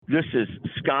This is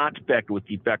Scott Becker with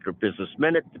the Becker Business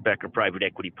Minute, the Becker Private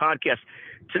Equity Podcast.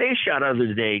 Today's shout out of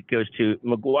the day goes to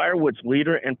McGuireWoods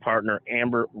leader and partner,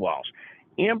 Amber Walsh.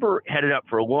 Amber headed up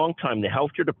for a long time the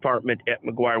healthcare department at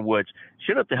McGuireWoods. She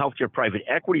headed up the healthcare private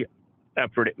equity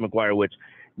effort at McGuireWoods.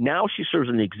 Now she serves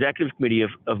on the executive committee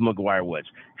of McGuireWoods.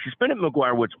 She's been at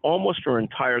McGuireWoods almost her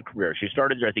entire career. She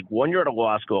started there, I think, 1 year out of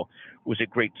law school, was a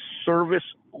great service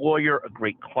lawyer, a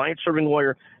great client-serving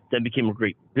lawyer, then became a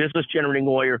great business-generating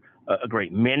lawyer, a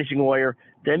great managing lawyer,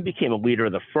 then became a leader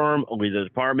of the firm, a leader of the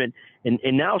department, and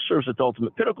now serves at the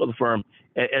ultimate pinnacle of the firm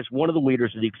as one of the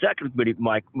leaders of the executive committee,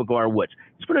 Mike McGuireWoods.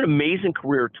 It's been an amazing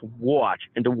career to watch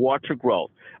and to watch her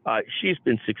growth. She's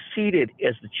been succeeded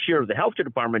as the chair of the healthcare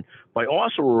department by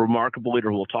also a remarkable leader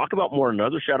who we'll talk about more in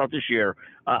another shout out this year,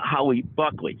 Howie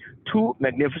Buckley. Two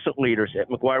magnificent leaders at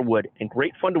McGuireWoods, and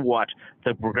great fun to watch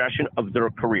the progression of their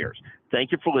careers.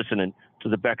 Thank you for listening to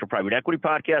the Becker Private Equity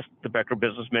Podcast, the Becker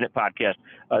Business Minute Podcast.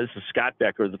 This is Scott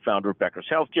Becker, the founder of Becker's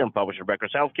Healthcare and publisher of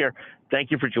Becker's Healthcare.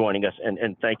 Thank you for joining us,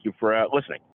 and thank you for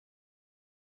listening.